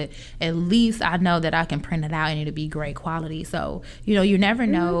increase, but at least I know that I can print it out and it'll be great quality. So you never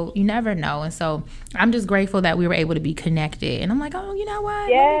know, and so I'm just grateful that we were able to be connected, and I'm like, oh, you know what,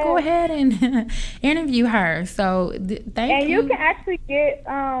 let me go ahead and interview her. So thank you. And you can actually get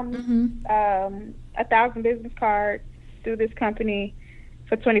 1,000 business cards through this company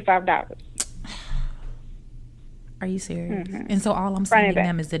for $25. Are you serious? And so all I'm sending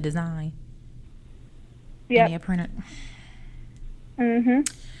them is the design. Yeah. And a printer. And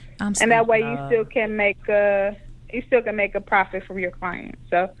that way you still can make a profit from your client.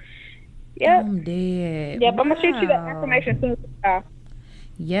 So I'm dead. Yep, I'm gonna shoot you that information soon.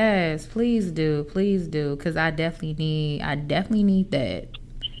 Yes, please do, because I definitely need that.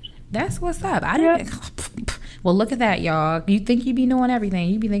 That's what's up. I didn't. Well, look at that, y'all. You think you be knowing everything.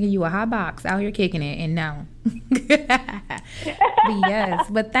 You be thinking you a hot box out here kicking it, and no. But yes.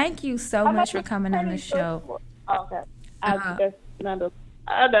 But thank you so much for coming on the show. Okay. Let's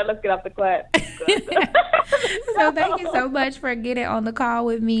get off the class. So thank you so much for getting on the call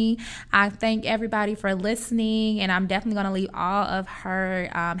with me. I thank everybody for listening, and I'm definitely going to leave all of her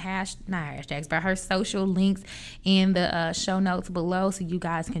her social links in the show notes below, so you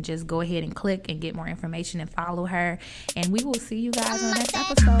guys can just go ahead and click and get more information and follow her. And we will see you guys on the next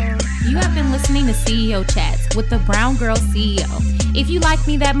episode. You have been listening to CEO Chats with the Brown Girl CEO. If you like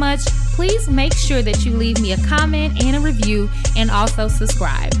me that much, please make sure that you leave me a comment and a review, and also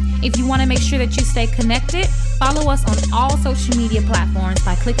subscribe. If you want to make sure that you stay connected, follow us on all social media platforms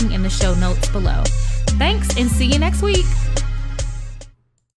by clicking in the show notes below. Thanks, and see you next week.